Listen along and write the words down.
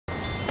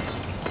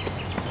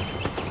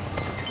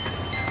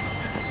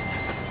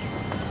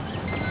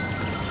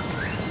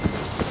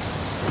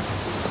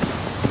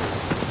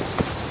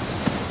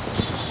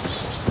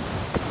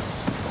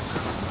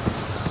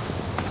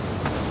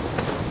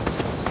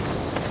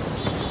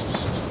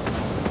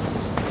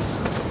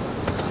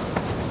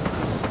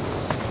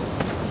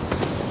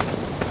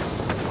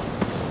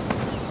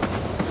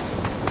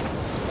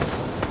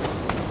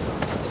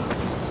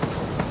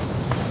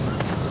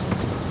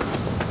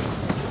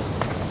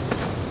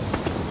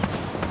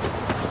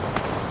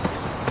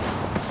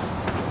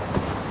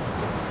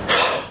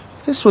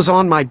This was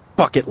on my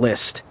bucket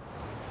list.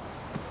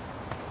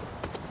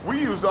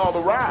 We used all the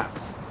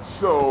rafts,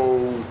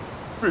 so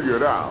figure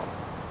it out.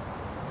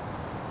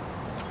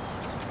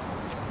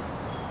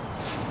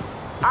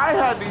 I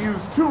had to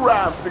use 2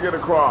 rafts to get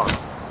across,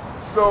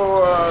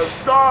 so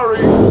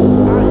sorry.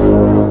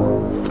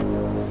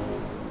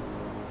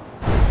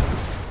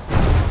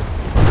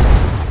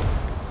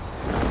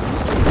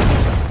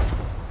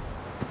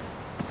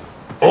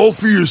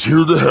 Alfie is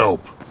here to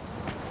help.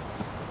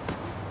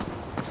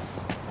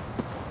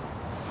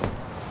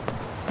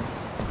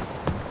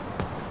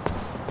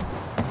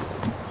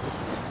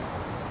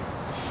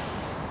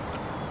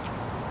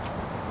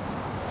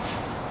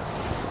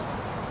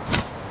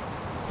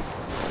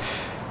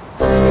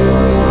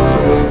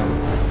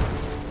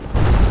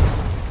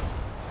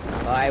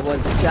 I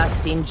was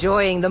just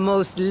enjoying the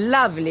most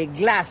lovely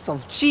glass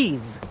of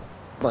cheese.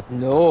 But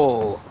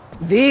no,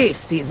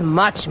 this is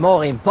much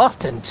more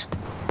important.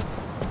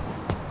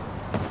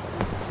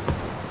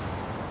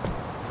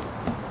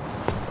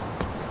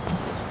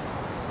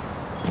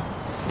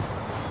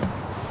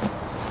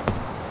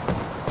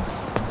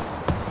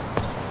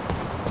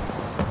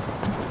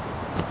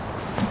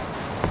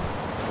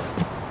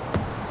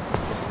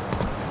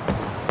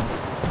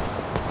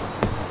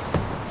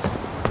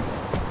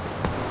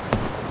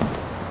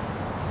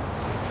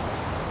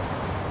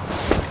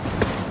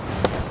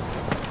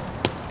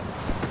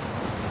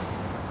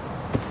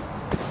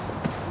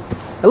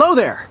 Hello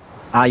there.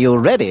 Are you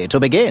ready to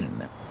begin?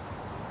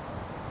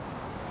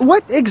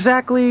 What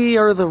exactly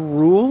are the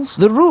rules?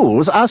 The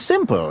rules are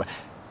simple,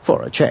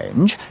 for a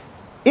change.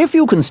 If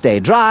you can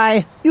stay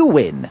dry, you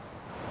win.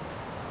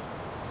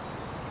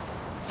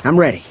 I'm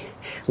ready.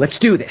 Let's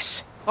do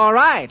this. All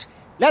right,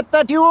 let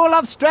the duel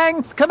of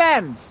strength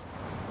commence.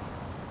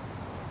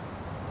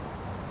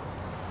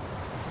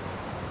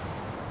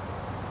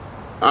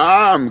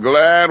 I'm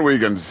glad we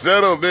can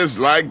settle this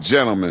like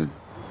gentlemen.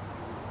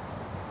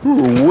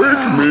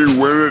 Wake me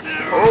when it's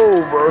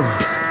over.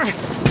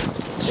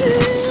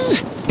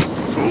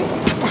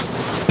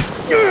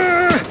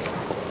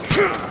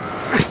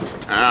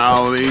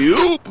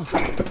 Alley-oop!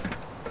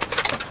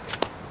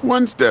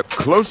 One step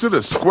closer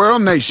to Squirrel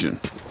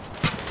Nation.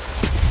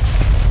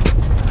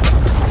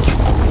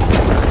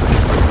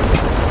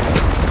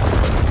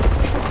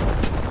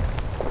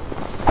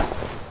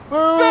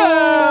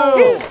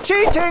 He's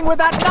cheating with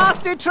that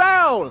nasty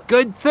troll!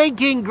 Good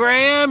thinking,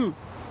 Graham!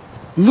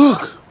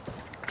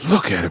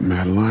 Look at it,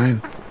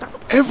 Madeline.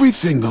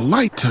 Everything the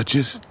light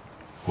touches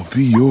will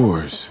be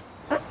yours.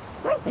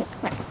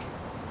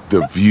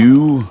 The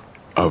view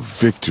of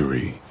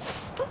victory.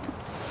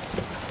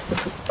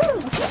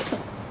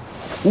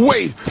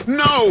 Wait,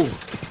 no!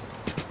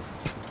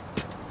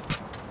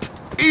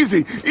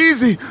 Easy,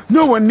 easy.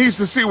 No one needs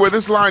to see where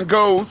this line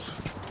goes.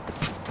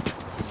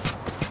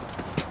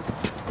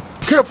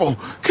 Careful,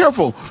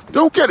 careful.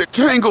 Don't get it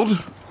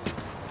tangled.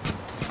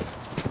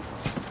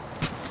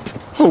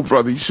 Oh,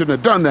 brother, you shouldn't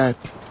have done that.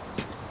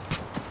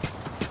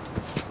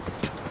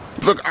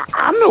 Look,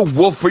 I'm no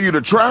wolf for you to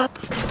trap.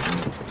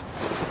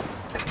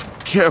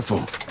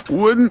 Careful.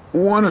 Wouldn't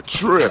want to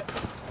trip.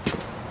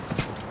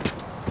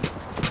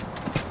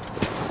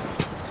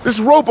 This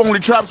rope only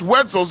traps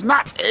Wetzels,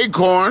 not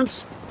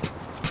acorns.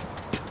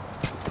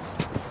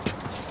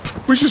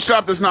 We should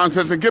stop this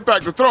nonsense and get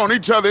back to throwing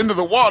each other into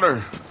the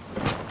water.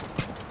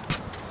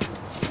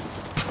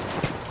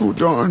 Oh,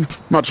 darn.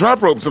 My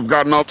trap ropes have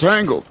gotten all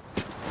tangled.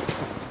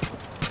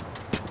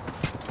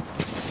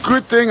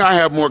 Good thing I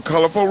have more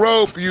colorful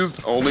rope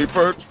used only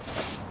for...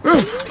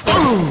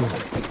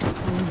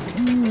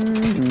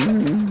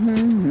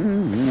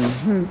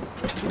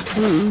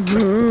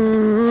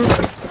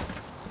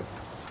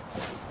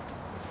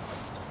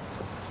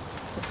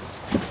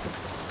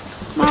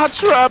 My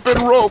trap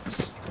and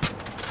ropes.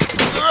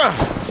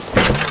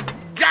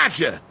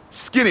 Gotcha,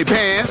 skinny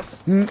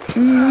pants.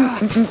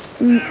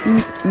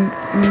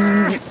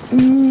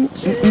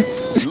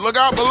 Look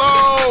out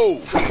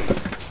below.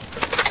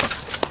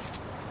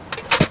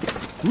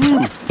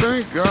 Ooh,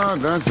 thank God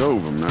that's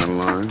over,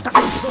 Madeline.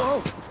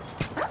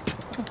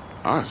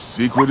 Our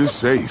secret is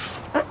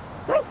safe.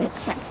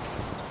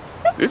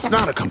 It's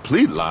not a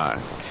complete lie,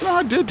 but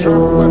I did trap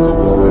Wetzel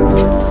Wolf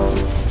anyway.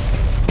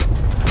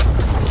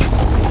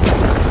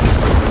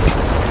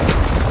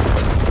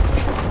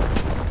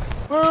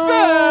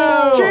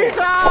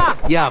 Cheetah!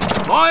 You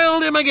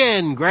foiled him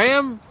again,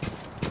 Graham.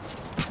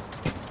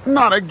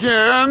 Not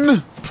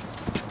again.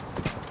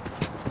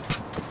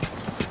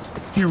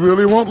 He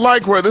really won't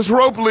like where this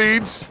rope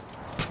leads.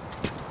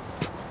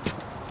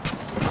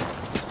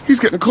 He's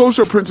getting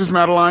closer, Princess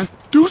Madeline.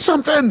 Do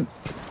something!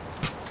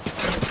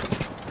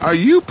 Are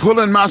you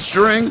pulling my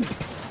string?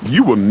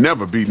 You will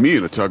never beat me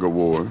in a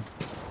tug-of-war.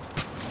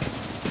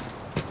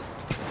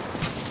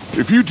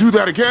 If you do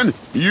that again,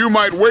 you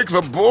might wake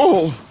the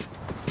bull.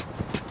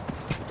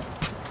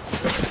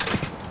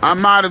 I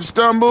might have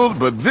stumbled,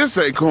 but this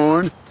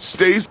acorn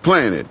stays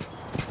planted.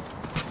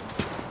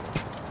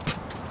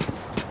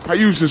 I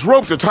use this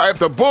rope to tie up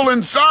the bull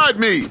inside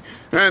me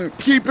and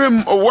keep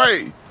him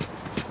away.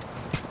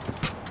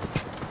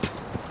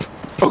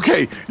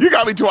 Okay, you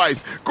got me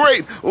twice.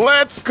 Great,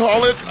 let's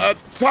call it a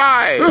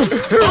tie.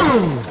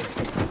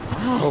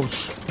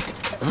 Ouch.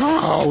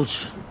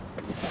 Ouch.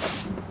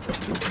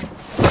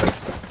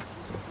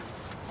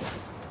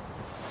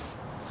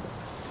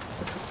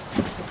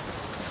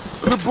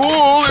 The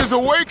bull is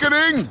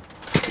awakening.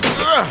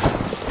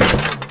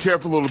 Ugh.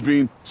 Careful, little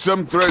bean.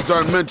 Some threads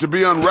aren't meant to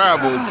be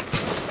unraveled.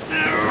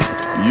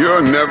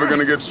 You're never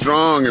gonna get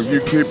strong if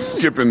you keep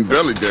skipping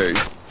belly day.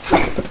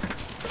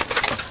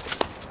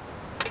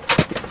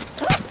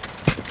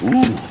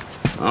 Ooh,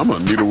 I'm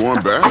gonna need a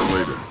warm bath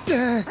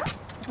later.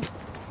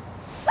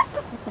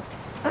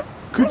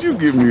 Could you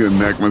give me a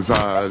neck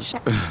massage?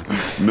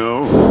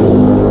 No?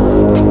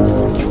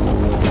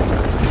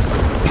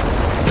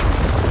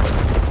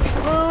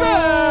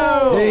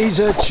 He's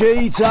a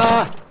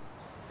cheater,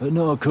 but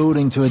not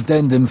according to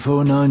Addendum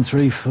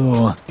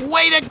 4934.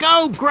 Way to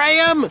go,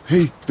 Graham!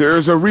 Hey,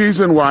 there's a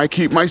reason why I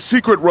keep my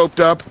secret roped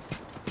up.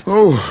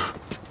 Oh,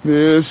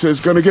 this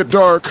is gonna get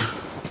dark.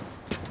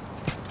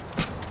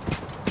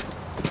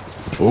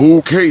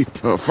 Okay,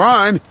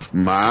 fine.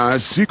 My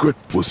secret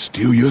will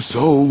steal your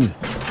soul.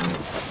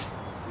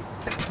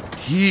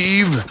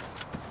 Heave.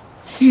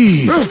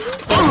 Heave.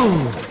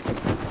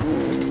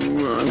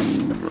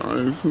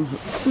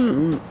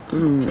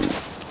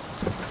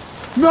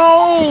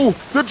 No!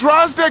 The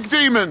Drozdek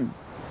demon!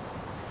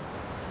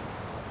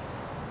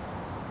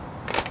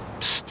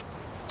 Psst.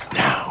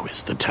 Now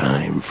is the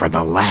time for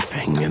the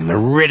laughing and the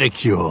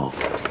ridicule.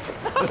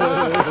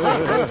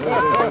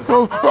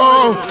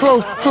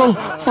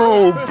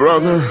 Oh,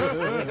 brother.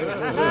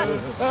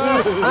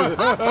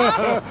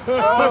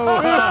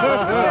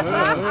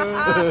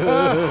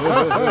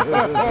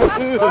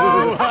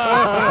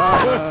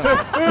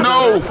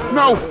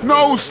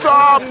 No,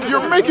 stop!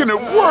 You're making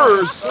it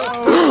worse!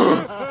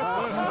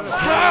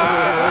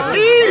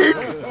 Eek!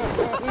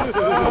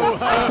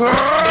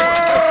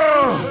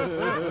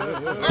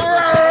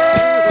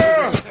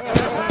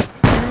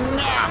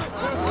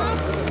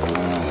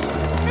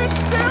 It's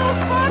still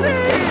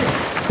funny!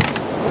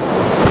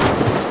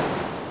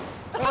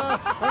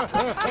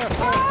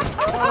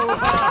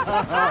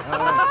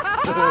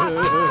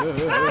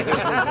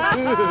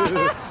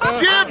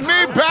 Give me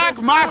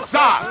back my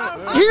sock!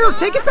 Here,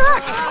 take it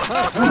back!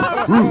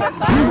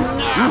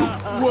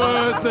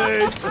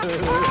 Worthy!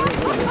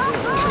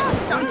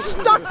 I'm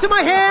stuck to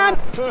my hand!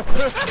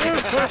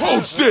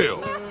 Hold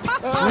still!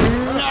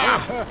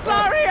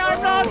 Sorry,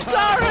 I'm not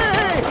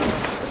sorry!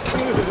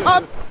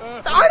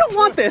 I don't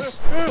want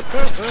this!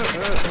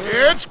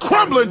 It's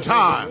crumbling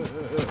time!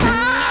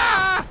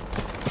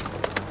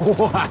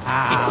 Wow!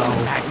 It's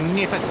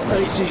magnificent!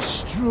 It's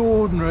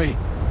extraordinary.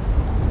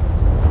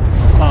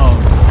 Oh.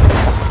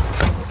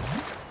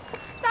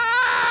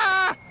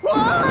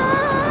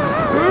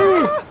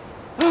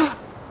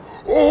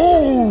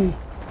 Oh!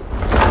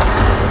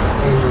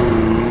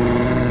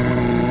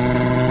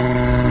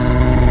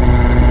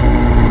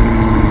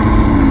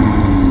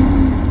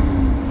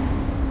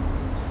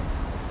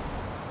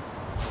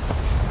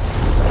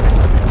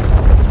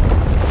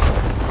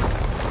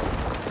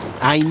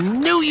 I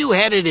knew you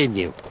had it in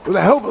you. With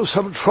the help of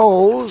some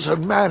trolls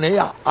and Manny,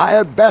 I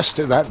had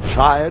bested that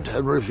giant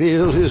and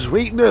revealed his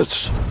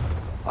weakness.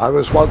 I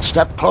was one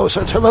step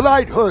closer to the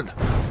knighthood,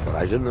 but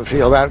I didn't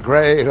feel that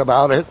great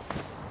about it.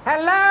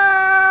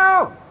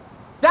 Hello?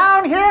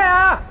 Down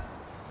here?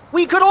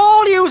 We could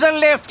all use a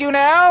lift, you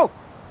know.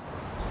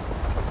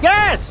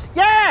 Yes,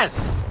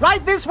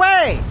 right this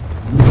way.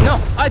 No,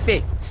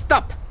 Alfie,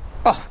 stop.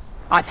 Oh,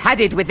 I've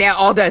had it with their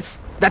orders.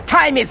 The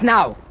time is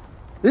now.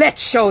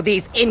 Let's show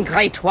these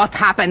ingrate what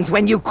happens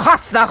when you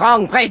cross the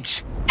wrong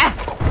bridge.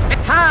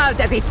 How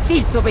does it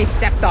feel to be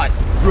stepped on?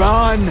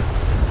 Run!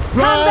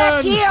 Come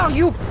back here,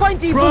 you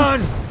pointy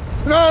boots!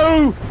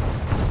 No!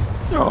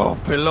 Oh,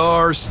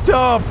 Pilar,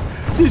 stop!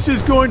 This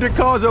is going to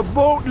cause a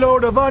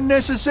boatload of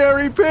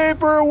unnecessary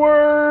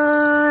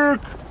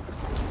paperwork!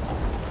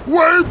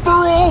 Wait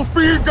for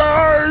Ulfie,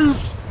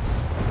 guys!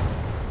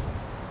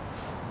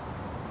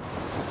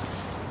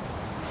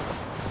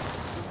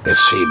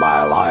 See,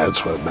 my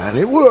alliance with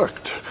Manny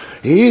worked.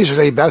 He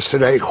easily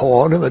bested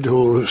Acorn in the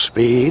duel of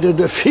speed and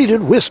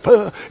defeated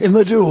Whisper in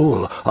the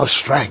duel of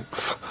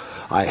strength.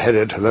 I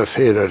headed to the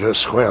theater to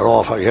square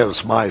off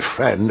against my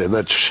friend in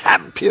the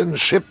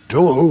championship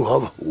duel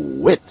of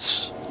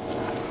wits.